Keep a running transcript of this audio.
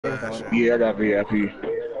Yeah, I got VIP.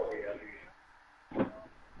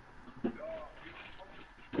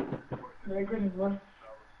 Very good, one.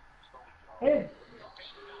 Hey.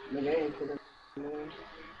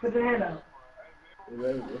 Put your hand out.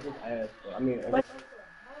 What's his ass? I mean,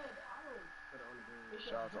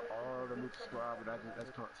 Shout out to all the new subscribers that's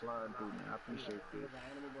sliding through, man. I appreciate this.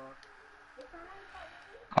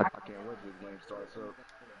 I can't wait till this game starts up.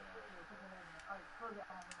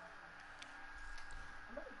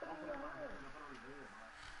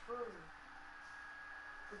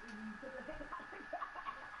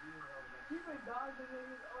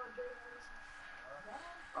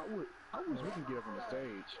 I wish we can get up on the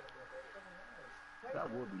stage. That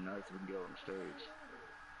would be nice if we can get up on the stage.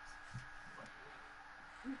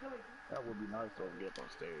 That would be nice if we can get up on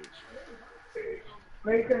stage.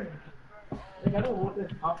 Very good. Nigga, I don't want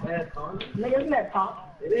this pop ass on. Nigga, isn't that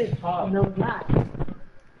pop? It is pop. No, it's not.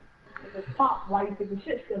 It's pop. Why you think the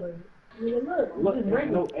shit's still in it? Nigga, look,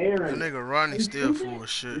 there's no air in it. That nigga Ronnie still full of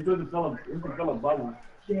shit. You could feel a button.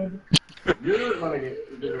 You're gonna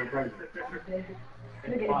get pregnant.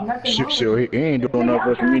 Shit, he ain't doing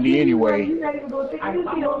nothing for me anyway.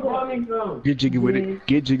 Get jiggy with it.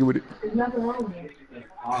 Get jiggy with it. There's nothing wrong with it.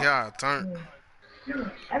 Yeah, turn.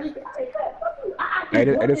 Hey,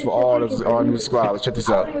 this for all new subscribers. Check this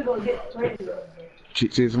out. See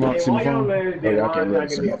this phone? See my phone? Oh, yeah, I can't really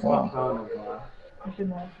see my phone.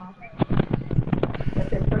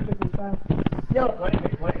 Yo,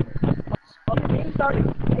 the game started.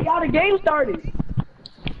 Hey, y'all, the game started.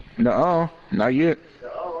 Nuh-uh, not yet.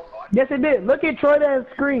 Yes, it did. Look at Troy Dan's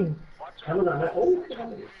screen. I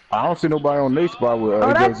don't see nobody on their spot with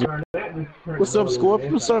What's up, Scorp?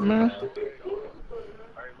 What's up, man?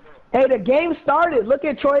 Hey, the game started. Look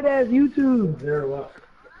at Troy Dan's YouTube.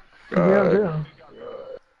 0-0.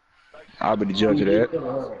 I'll be the judge of that.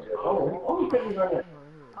 All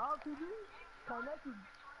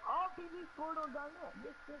PG scored on Garnett.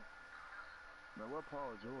 Man, what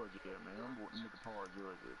Paul George at, man? I'm looking at Paul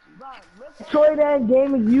George. Troy Dan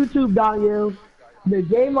game is YouTube, Daniel. The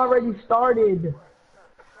game already started.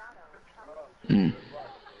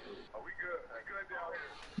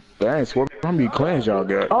 Dang, Scorp, how many clans y'all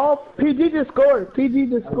got? Oh, PG just scored. PG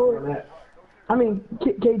just scored. I mean,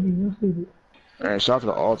 KG, you see it. Man, shout out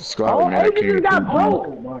to all the subscribers, Oh, man. Agent just got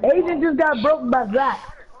broke. Agent just got broke by Zach.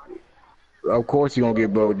 Of course he gonna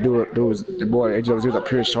get broke. The boy, Agent was a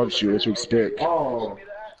pure sharpshooter. What you expect? Oh.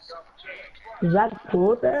 Is that cool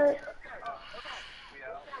with that?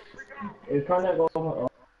 It's kind of going.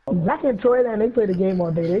 Zach and Troy Dan, they play the game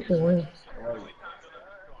all day. They should win.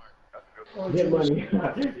 Get money.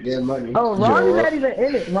 Get money. Oh, Ronnie's not even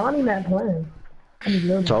in it. Ronnie not playing.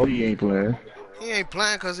 Told you he ain't playing. He ain't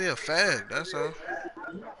playing cause he a fag, that's all.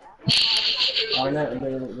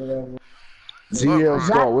 ZL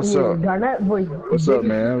Scott, what's up? Garnett voice. What's up,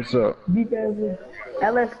 man? What's up?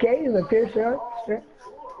 LSK is a pure shot.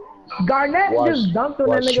 Garnett just dunked on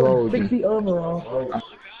that nigga with 60 overall.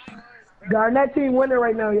 Garnett team winning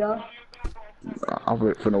right now, y'all. I'm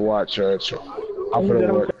finna watch church. I'm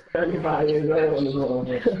finna watch. 35 years old.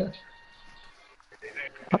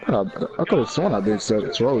 I could have sworn I've been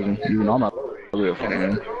trolling, even though I'm not a real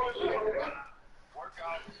fan.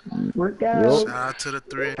 Workout. Yep. Shout out to the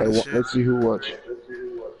three and shit. Let's see who watch.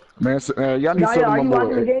 Man, y'all need to sub Are my you watching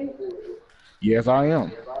the boy. game? Yes, I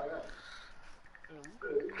am.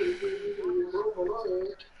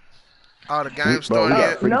 Oh, the game started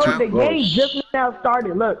yet? No, the game just now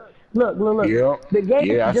started. Look. Yep. The game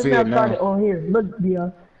just now started on here. Look,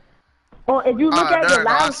 Dion. Oh, if you look at the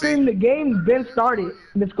live stream, the game then started.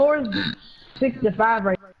 The score is 6-5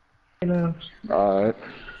 right now. Alright.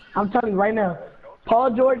 I'm telling you right now.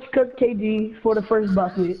 Paul George cooked KG for the first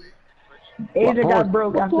bucket. Asia got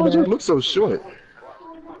broke after Paul that. George looks so short.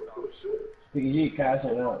 PG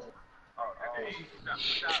cashing out.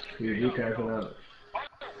 PG cashing out.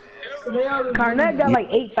 Garnett got like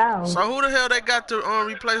 8 fouls. So who the hell they got to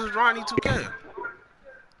replace Ronnie 2K?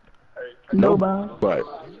 Nobody.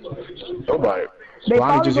 Nobody. They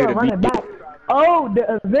Ronnie probably just hit gonna run it back. Oh,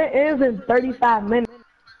 the event ends in 35 minutes.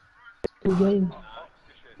 The game.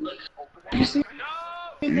 You see?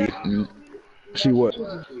 See what?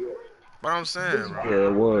 But I'm saying, bro. Yeah,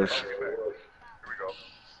 it was.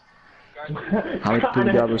 How many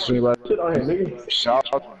people got the stream like shout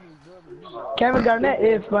out? Kevin Garnett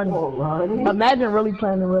is funny. Imagine really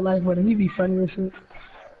playing in real life with him. He'd be funny as shit.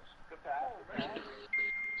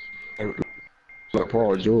 Like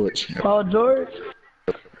Paul George. Paul George,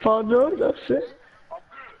 that's it.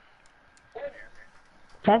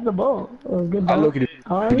 Pass the ball. Oh, good ball. I look at it.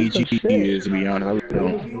 PDG is, to be honest.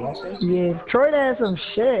 Yeah, Troy has some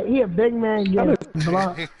shit. He a big man.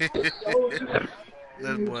 Block.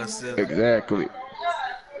 That boy said, Exactly.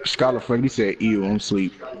 Scholar Frank, he said, ew, I'm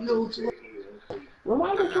sleep.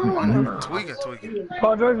 tweaking.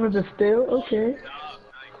 Paul George with the steal? Okay.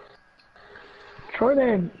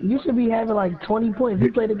 Jordan, you should be having like 20 points. He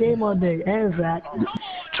played the game all day. And Zach.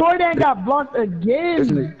 Jordan got blocked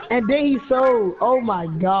again. And then he sold. Oh my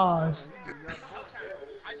gosh.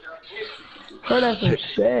 Jordan some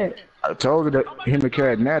shit. I told her that him and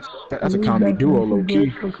Garnett, that's a comedy duo, low key.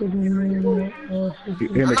 Him and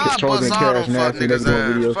Trojan and all them Cash fuck Nasty, they niggas doing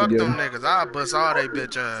ass. videos Fuck together. them niggas. I'll bust all they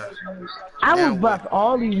bitch ass. I Yeah, would bust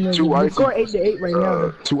all these niggas. Two We icy, score 8-8 right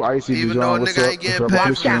now. Two icy, Even though a Dijon, what's nigga up? ain't getting paid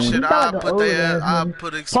Watch for that out. shit, He I'll sound like put an their old ass, I'll ass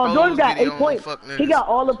put nigga. Paul George exposed got video 8 on them points. fuck niggas. He got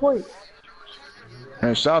all the points.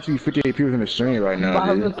 And shout out to you 58 people in the stream right now,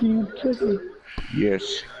 Wow, dude. look, you tricky.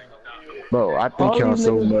 Yes. Bro, I think All y'all these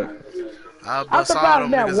so niggas- much. I'll I'm bust all surprised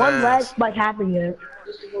them that niggas one lag ass. spike happened yet.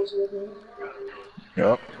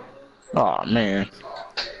 Yup. Oh man.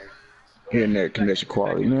 Hitting that connection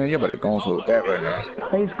quality. Man, you better go on for that right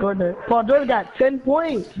now. He scored that. Paul George got 10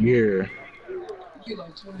 points. Yeah.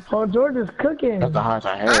 Paul George is cooking. That's the highest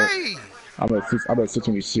I had. Hey! I'm at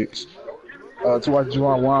 626. To watch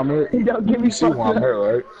Juwan Wammer. He don't give me You see fucked up.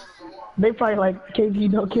 Wammer, right? They probably like, KG,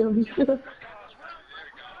 don't kill me.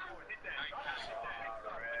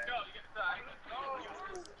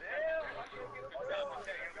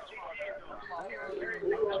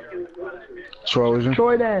 Trojan.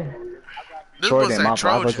 Trojan. This boy Trojan, say my fault.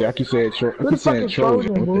 Trojan. I keep saying Trojan. I Who the keep fuck saying is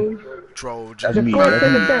Trojan, Trojan. boy? Trojan. That's me. Score That's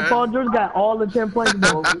 10 to me. 10. Paul George got all the 10 points,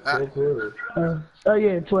 bro. Oh,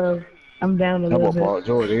 yeah, 12. I'm down a That little boy bit. Paul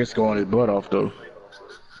George, they're scoring his butt off though.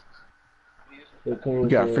 We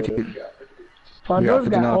got 50. Paul We George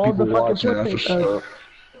got got 59 all the people fucking watching. That's for points. sure.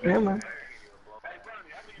 Never mind.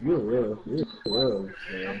 You're real.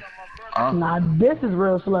 Nah, this is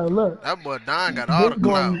real slow. Look. That boy Don got all This the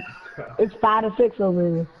clout. going, it's 5-6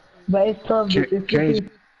 over here. But it's tough. It's 15.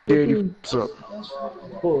 What's up?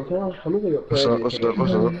 What's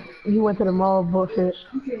up? He went to the mall, bullshit.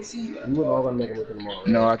 You all gonna make it to the mall.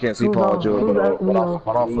 No, I can't see Who's Paul on? George, Who's but up? We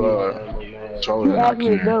off He Trojan, I asked me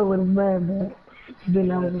to can. go with his man, but didn't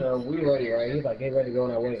know. So we ready, right? He's like, get ready to go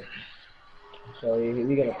on our way. So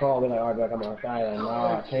we get a call. We're like, all right, back, I'm outside. Like,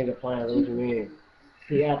 nah, change the plans. What you mean?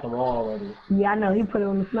 He asked them all already. Yeah, I know. He put it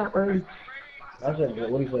on the snap early. I said,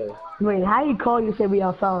 what he said? Wait, how you call you say we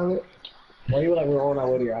outside? Well, he was like, we're on our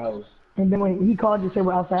way to your house. And then when he called you say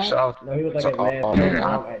we're outside? Shout No, he was like, out. man, Oh man,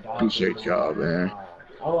 I appreciate y'all, man.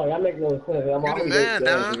 I'm like, that makes no sense. I'm You the man,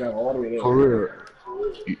 dog. all the way there. For real.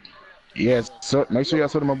 Yes, so make sure y'all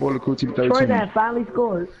saw my boy Cool Troy TV13. that finally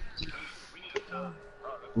scored.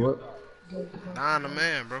 What? Don the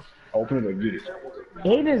man, bro. Open it and get it.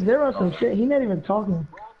 8-0 some shit. He not even talking.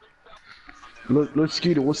 Look,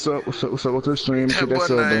 Skeeter, what's up? What's the stream? That Shit, that's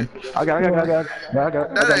boy up, man. name. I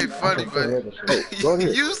got That ain't funny, but Go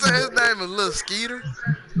ahead. you said his name is Lil Skeeter.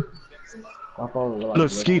 My phone was like,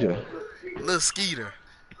 Look, Skeeter. Lil Skeeter.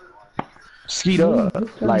 Skeeter.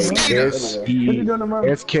 Like Skeeter. What you doing tomorrow?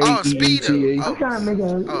 Oh, SKEETA. Speedo. I'm trying to make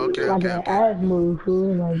a okay, like okay, an okay. ass move,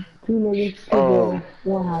 fool. Like 2 niggas, 2 Oh. girls,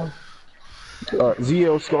 1 house.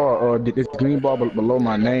 ZL Scar, this green bar below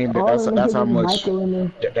my name. All That's them that's niggas how is much. Michael in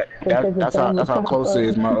there. That's how close it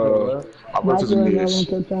is. My versus Michael and is.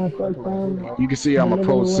 them kept trying to fuck them. You can see I'm a Nigga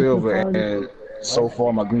pro went to silver, party. and so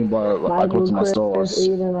far my green bar I Michael, go to my Chris, stars.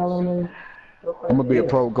 Aiden, all of them. I'm gonna be a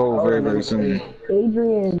pro gold very soon.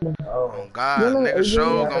 Adrian. Oh God, You know nigga Adrian?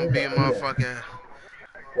 show gonna be a motherfucking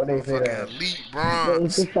what they say that? elite It's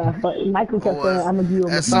bronze. just Michael kept Or saying, I'm gonna give you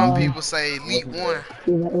a as some massage. people say, elite one.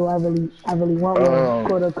 He's like, oh, I really want one.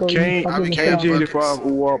 Quote unquote. K I became KG85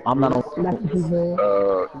 UWAP. I'm not on. That's what he said.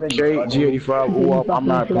 KG85 UWAP. I'm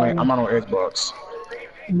not playing. I'm not on Xbox.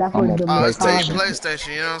 That's I'm what on the Oh, it's Team PlayStation.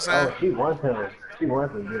 PlayStation, you know what I'm Oh, saying? she wants him. She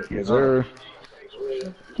wants him. Yes, sir.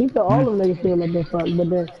 He said all them niggas feel like they fuck, but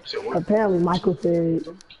then apparently Michael said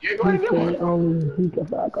only he could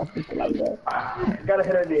fuck or something like that. Gotta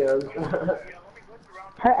hit her DMs.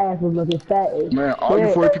 Her ass was looking fat. Man, all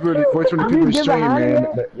you 40 people, 20 people in the stream, man.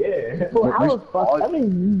 Yeah. Well, I was fucked. I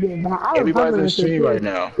mean, you get behind. Everybody's in the stream right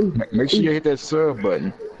now. Make sure you hit that sub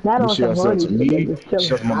button. Not Make on sure y'all sub to some me. horny.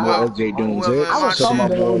 Shout out to my boy LJ Dooms. was Shout out to my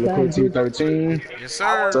the boy whole Liquid time. T13. Yes,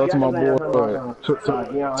 sir. Shout out to my boy, to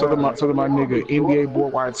my nigga NBA boy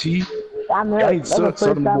YT. I know. Y'all need That's to the sub to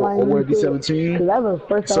first my time boy I knew shit. Cause OLD17. that was the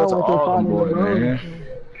first time I Shout out to went to a all them party. boys, man.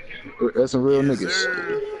 That's some real Yes, niggas.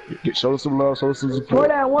 sir. Show us some love, show us some Troy support.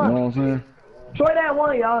 that You one. know what I'm saying? Troy that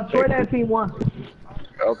one, y'all. Troy that team one.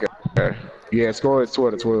 Okay. Yeah, score is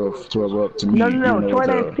 12-12. 12 up to me. No. even though Troy it's,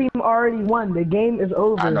 that team already won. The game is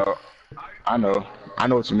over. I know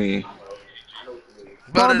what you mean.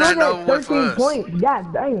 But Oh, it those ain't are over with for 13 us. points.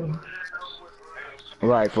 God damn.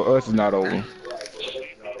 Right, for us, it's not over.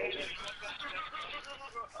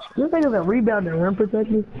 This thing is a rebound and rim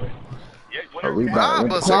protector. A rebound, I rim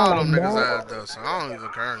bust all Sound them like niggas that. ass though, so I don't even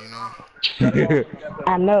care, you know. protector.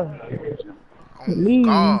 I know. Oh Me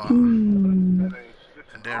God. too.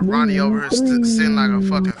 And then Ronnie over Me here sitting like a three.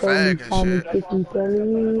 fucking fag and 45, shit. 60,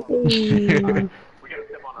 70.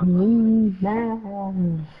 Me now.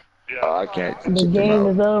 Oh, I can't The check them game out.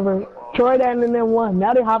 is over. Troy down and then won.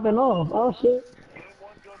 Now they're hopping off. Oh shit.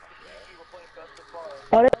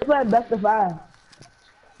 Oh, they playing best of 5.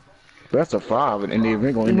 Best of 5, and the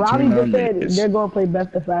event going into Ronnie just 29 said minutes. they're gonna play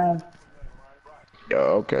best of 5. Yeah,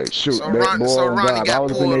 okay. Shoot, So that boy on Ronnie God. If I got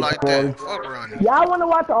was in pulled that like party, that. Fuck Ronnie. Y'all wanna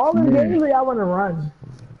watch all the man. games or y'all wanna run?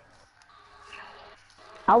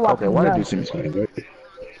 I watch Okay, why did you enough. send me something, buddy?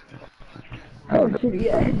 I Oh don't know. shit,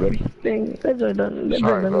 yeah. Buddy. Thing. That joint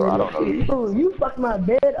Sorry, bro. I don't doesn't. know. Bro, you fucked my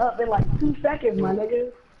bed up in like 2 seconds, my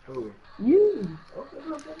nigga. You.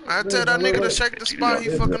 I tell that nigga to shake the spot, he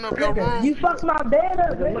fucking up your Nigga, you room. fucked my bed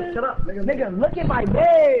up, nigga. Shut up, nigga. Nigga, look at my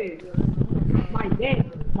bed. My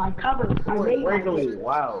bed. My cover. I made my Regularly, bed.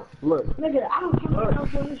 wow. Look. Nigga, I don't care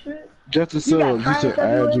about this shit. Just a You got sub. You said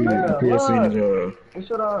science IG, everywhere? PSN,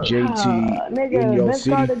 Shut up. JT in Nigga, your Vince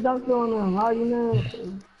Carter city. dunked on him. How you know?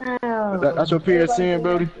 That's your PSN,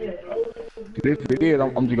 buddy. If it is,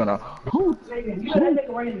 I'm just gonna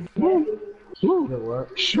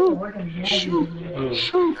shoot.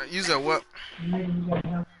 You said what?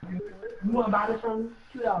 You wanna buy this from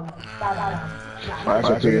 $2? $5.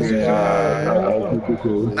 That's your PSN.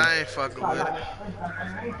 Cool. I ain't fucking with it.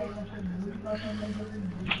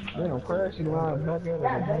 Damn, crashing line back at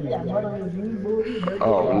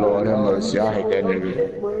Oh Lord, have mercy. I hate that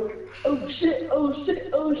nigga. Oh shit, oh shit,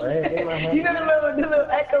 oh shit. You know the little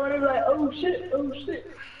echo and it's like, oh shit, oh shit.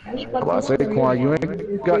 I'm about to say, Quan, you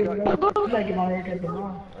ain't got. I'm not getting my haircut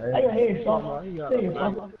tomorrow. I got hair soft.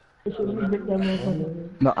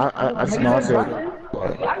 No, I said.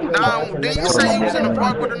 Nah, didn't you say you was in the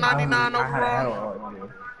park with a 99 overall?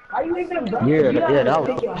 Are you making them Yeah, that was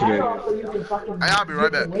today. Hey, I'll be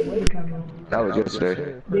right back. That was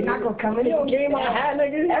yesterday. They're not gonna come in and give me my hat,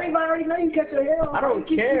 nigga. Everybody already know you cut your hair off. I don't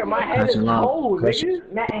care. My head is cold, nigga.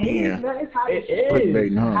 Nah, it's hot. It is.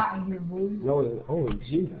 Clickbaiting, huh? Hot in here, boy. No, holy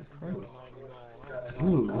Jesus Christ.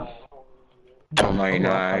 Oh my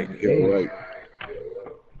God, you're right.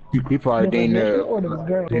 He probably did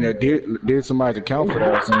somebody's account for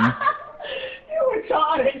that or something. You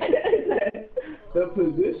retarded. The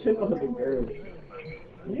position of the girl.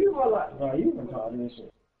 You were like, bro, you retarded this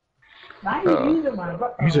shit.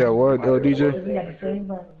 You said what, DJ? We got the same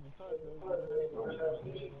button.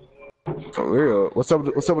 For real? What's up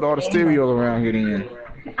with all the stereos around here then?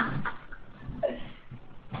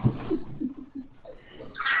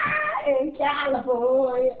 In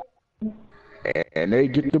California. And they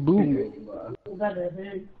get the boot.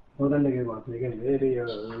 Well, that nigga about to take a video.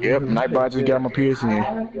 Yep, Nightbot just got my PSN.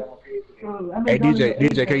 Hey DJ,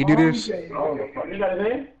 can you do this? You got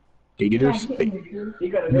it in? Can you do this? Hey, You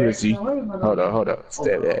got it let in? me see. Hold up.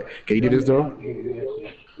 Step that. Can you do this though?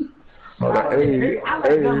 Hold up. Hey.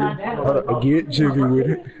 Hold up. Get jiggy with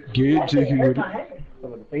it. Get jiggy with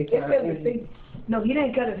it. No, he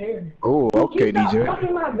didn't cut his hair. Oh, okay, DJ.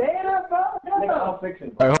 Fucking my bed up, bro. I'll fix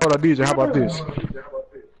it. Hey, hold on, DJ. How about this?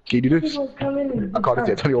 Can you do this? I call this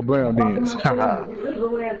Antonio Brown dance. This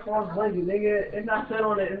little ass car blanket, nigga. It's not set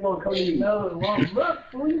on it. It's gonna come to you. No, Look,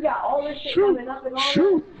 when you got all this shit coming up and all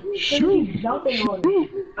Shoot. that, jumping on it.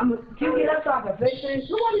 Can you get up so I can fix it?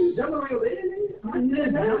 Somebody jumping on your bed, nigga.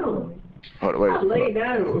 Lay down. Hold on, wait. Lay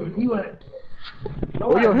down. You want?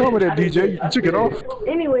 Where your helmet at, DJ? You took it off?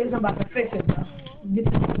 Anyways, I'm about to fix it, bro.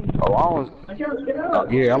 Oh, I was. Oh,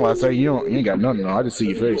 yeah, I'm about to say you ain't got nothing on. I just see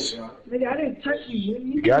your face. Nigga, I didn't touch you.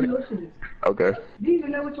 You got it? Listen. Okay. Do you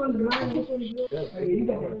even know which one's mine and which one's yours? Oh, yeah, you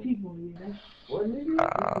got that teeth on you, man.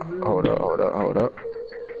 Hold up.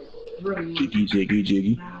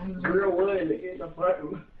 Jiggy. real wood to hit the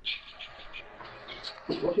button.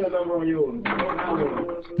 What's your number on yours?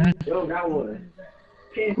 You don't got one.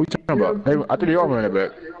 What you talking about? Hey, I think they all running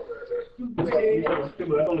back.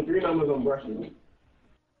 That's only 3 numbers on brushes.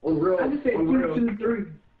 On real, I just said 223.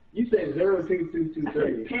 You said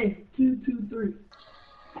 02223. 10 223.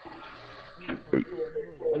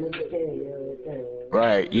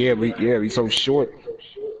 Right, yeah, we so short.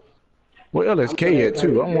 What LSK at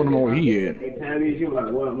too? I want to know where he at. Hey, Tammy, you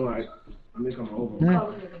like what? I'm like, I'm just coming over.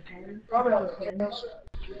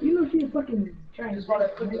 You know she fucking trying to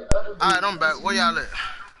Alright, I'm back. Where y'all at?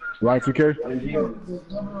 Right, 2K?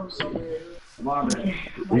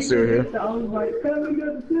 We still here. I was like, tell me you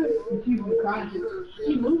got the tip. And she was conscious.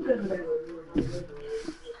 She moved in there.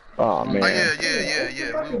 Oh Oh man.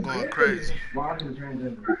 yeah. We were going crazy.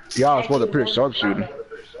 Y'all was supposed to pitch sharpshooter.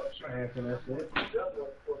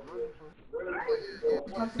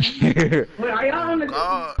 Wait, are y'all on the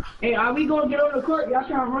God. Hey, are we gonna get on the court? Y'all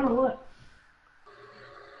trying to run or what?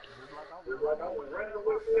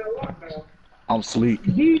 I'm asleep.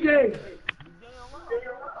 DJ!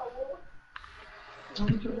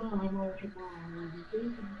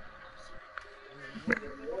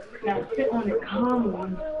 Now sit on it calmly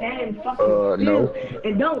and stand fucking still. No.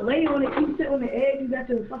 And don't lay on it. You sit on the edge. You got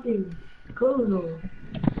your fucking clothes on.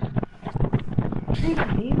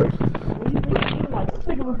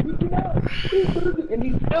 And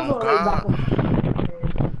he's still gonna lay back on.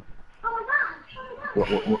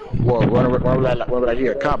 What would I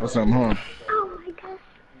hear? A cop or something, huh?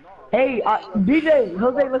 Hey, DJ,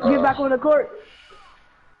 Jose, let's get back on the court.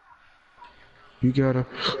 You gotta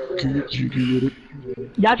get jiggy with it.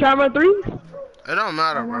 Y'all trying to run three? It don't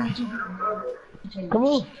matter, bro. Come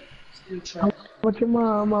on. What's your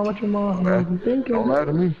mom? What you thinking? Don't lie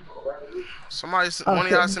to me. Somebody, one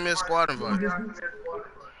of y'all send me a squad invite.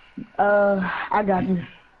 I got you.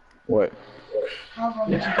 What?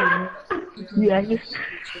 You active?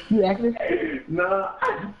 Nah.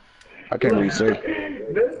 I can't really say.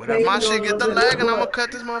 But if my shit get the lag, and I'm gonna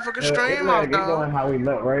cut this motherfucking stream off, They know dog. how we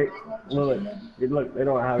met, right? Look, they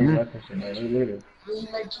know how we met and shit, man. Look at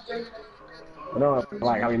this. I know,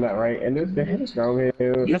 like, how we met, right? And this girl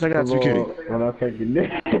here. Yes, I got you, Kitty. When I take you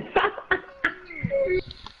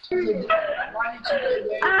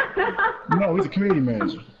No, he's a community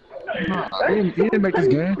manager. He didn't make this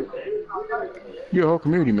game. You're a whole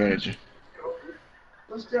community manager.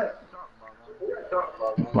 What's that?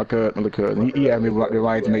 My cousin, he had me the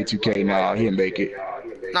right to make 2K now. He didn't make it.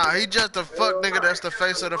 Nah, he just a fuck nigga that's the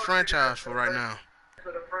face of the franchise for right now.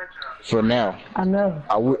 For now. I know.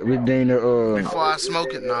 I would redeem the Before I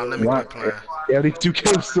smoke it, nah, let me quit playing. Yeah, these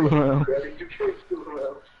 2K still around.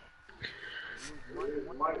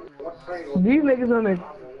 These niggas on the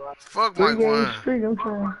Fuck Mike 1. street, I'm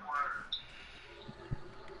trying.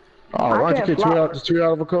 Oh, why don't you get tweet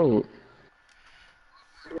out of a code?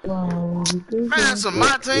 Man, some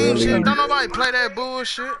my team shit. Don't nobody play that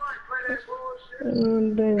bullshit. What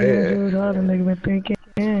you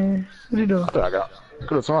doing? I thought I got.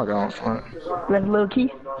 Could have thought I got on front. That's Lil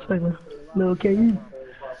Key? Lil K.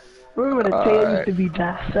 Remember the tail used to be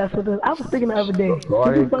obsessed with us? I was thinking the other day. Go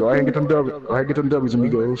ahead and get them W's. Go ahead and get them W's,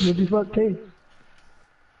 amigos. Would you fuck Tay?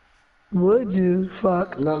 Would you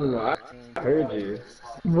fuck? No, I heard you.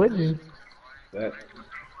 Would you?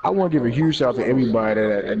 I want to give a huge shout out to everybody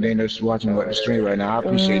that's watching the stream right now. I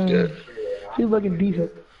appreciate that. She's looking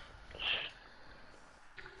decent.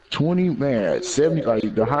 20, man, 70,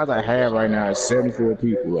 like the highest I have right now is 74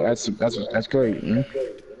 people. That's great, man.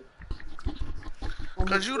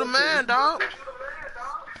 Cause you the man, dog.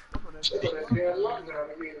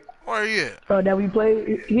 Where you at? Oh, that we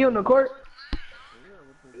play? He on the court?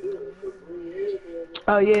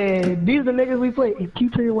 Oh, yeah. These are the niggas we play.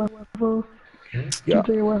 Keep to your weapon. Yeah.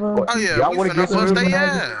 Oh yeah, y'all we want to finna get bust some? they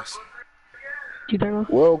ass.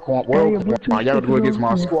 Welcome. Y'all go against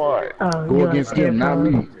my squad. Go against them, not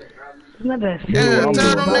me. Not that Yeah, serious.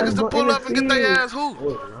 tell them niggas to pull up and get their ass hooped.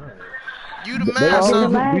 You the man,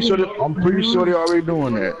 son. I'm pretty sure they already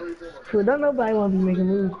doing that. So don't nobody want to be making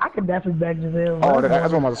moves. I could definitely back Giselle. Oh,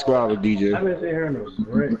 that's what my squad was, DJ. I've been seeing her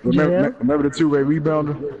no. Remember the two-way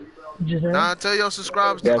rebounder? Giselle? Nah, tell your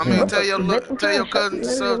subscribers. That's him. Tell your cousins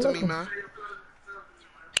to sub to me, man.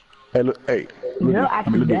 Hey, look, hey. Yeah, I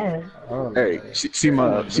can dance. Hey, see him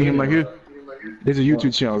right here? There's a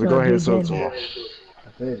YouTube channel, so go ahead and sub to him.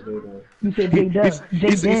 You said Jay Dub.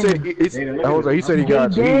 He said he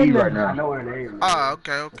got GE right now. I know her name. Ah,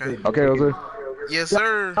 okay. Okay, Jose? Yes,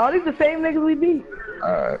 sir. Oh, these the same niggas we beat.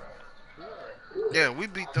 Alright. Yeah, we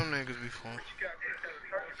beat them niggas before.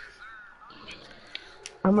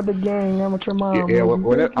 I'm with the gang. I'm with your mom. Yeah,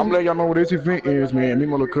 I'm letting y'all know what this event is, man. Me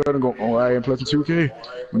and my little cousin go on right and play some 2K.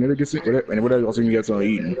 Whenever it gets it, and whatever else you get something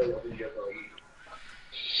eating.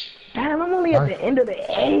 Damn, I'm only at the end of the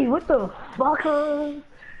A. What the fuck, huh?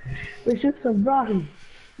 It's just some broccoli.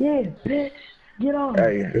 Yeah, bitch. Get on.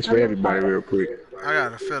 Hey, it's for everybody real quick. I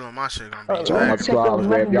got a feeling my shit gonna be So all my jacked. squad,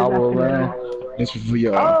 man, if y'all were around, this was for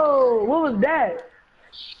y'all. Oh, what was that?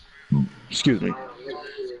 Excuse me.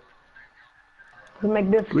 To make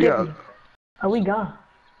this We sticky. got. Are we gone?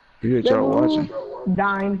 Yeah, y'all watching.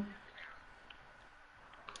 Dying.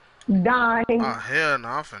 Oh hell no,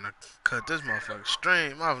 I'm finna cut this motherfucker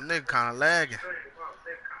stream. My nigga kinda lagging.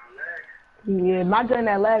 Yeah, my joint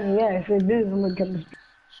that lagging, yeah, if it did, I'm gonna get the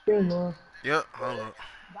stream on. Yep, hold up.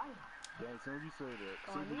 Yeah, as soon as you said that,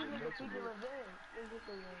 Oh, these niggas speaking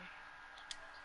revenge.